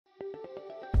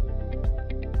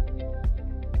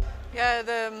Yeah,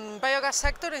 the biogas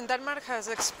sector in Denmark has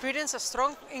experienced a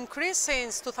strong increase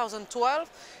since 2012.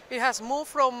 It has moved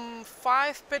from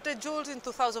 5 petajoules in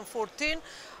 2014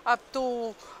 up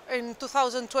to, in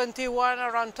 2021,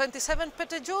 around 27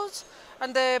 petajoules.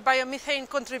 And the biomethane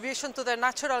contribution to the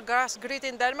natural gas grid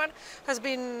in Denmark has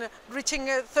been reaching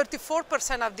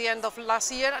 34% at the end of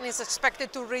last year, and is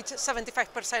expected to reach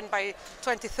 75% by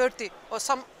 2030. Or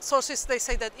some sources, they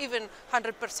say that even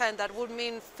 100%, that would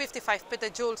mean 55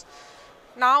 petajoules.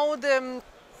 Now the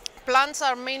plants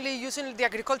are mainly using, the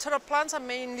agricultural plants are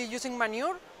mainly using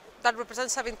manure, that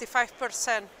represents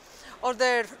 75% of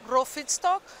their raw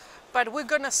feedstock. But we're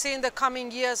going to see in the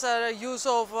coming years a use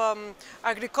of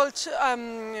agriculture,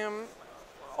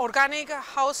 organic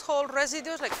household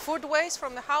residues like food waste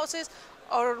from the houses,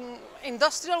 or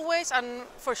industrial waste, and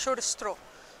for sure straw.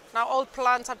 Now all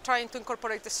plants are trying to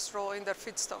incorporate the straw in their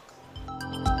feedstock.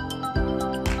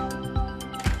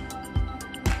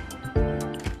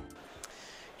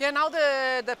 Yeah, now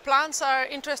the plants are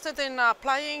interested in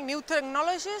applying new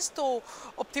technologies to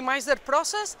optimize their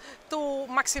process, to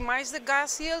maximize the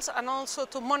gas yields, and also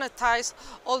to monetize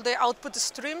all the output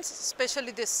streams,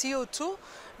 especially the CO2.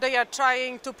 They are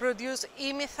trying to produce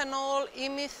e-methanol,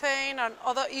 e-methane, and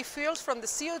other e-fuels from the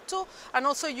CO2, and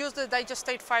also use the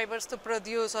digestate fibers to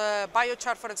produce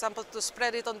biochar, for example, to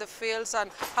spread it on the fields and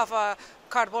have a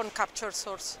carbon capture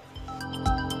source.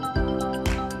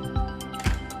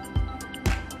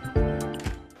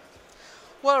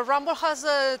 Well, Ramboll has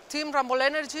a team, Ramboll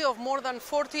Energy, of more than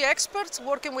 40 experts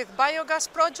working with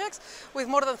biogas projects with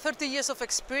more than 30 years of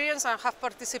experience, and have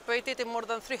participated in more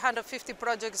than 350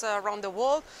 projects around the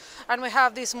world. And we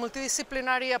have this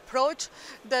multidisciplinary approach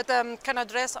that can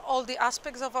address all the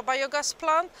aspects of a biogas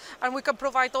plant, and we can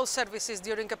provide all services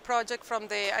during a project, from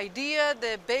the idea,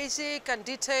 the basic and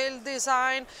detailed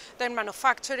design, then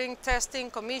manufacturing, testing,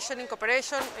 commissioning,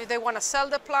 operation. If they want to sell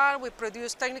the plant, we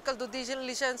produce technical due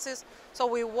diligences. So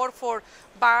we work for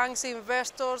banks,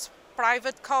 investors,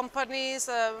 private companies,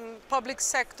 public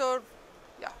sector.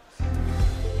 Yeah.